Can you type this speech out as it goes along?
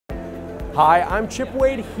Hi, I'm Chip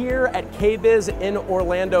Wade here at KBIS in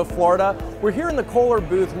Orlando, Florida. We're here in the Kohler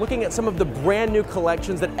booth looking at some of the brand new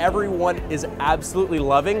collections that everyone is absolutely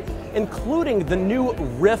loving, including the new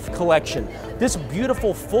Riff collection. This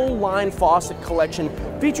beautiful full line faucet collection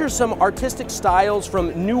features some artistic styles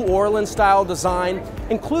from New Orleans style design,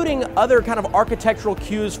 including other kind of architectural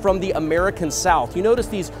cues from the American South. You notice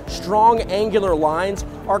these strong angular lines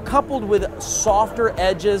are coupled with softer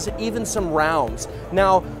edges, even some rounds.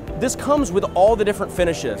 Now, this comes with all the different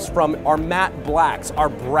finishes, from our matte blacks, our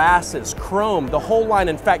brasses, chrome, the whole line.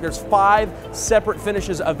 In fact, there's 5 separate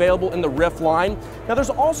finishes available in the Riff line. Now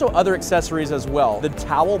there's also other accessories as well. The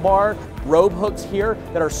towel bar, robe hooks here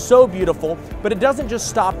that are so beautiful, but it doesn't just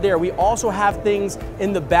stop there. We also have things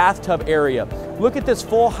in the bathtub area. Look at this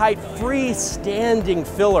full height freestanding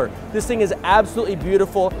filler. This thing is absolutely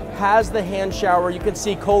beautiful, has the hand shower. You can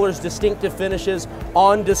see Kohler's distinctive finishes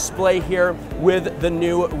on display here with the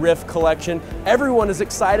new Riff collection. Everyone is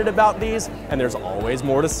excited about these, and there's always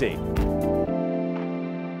more to see.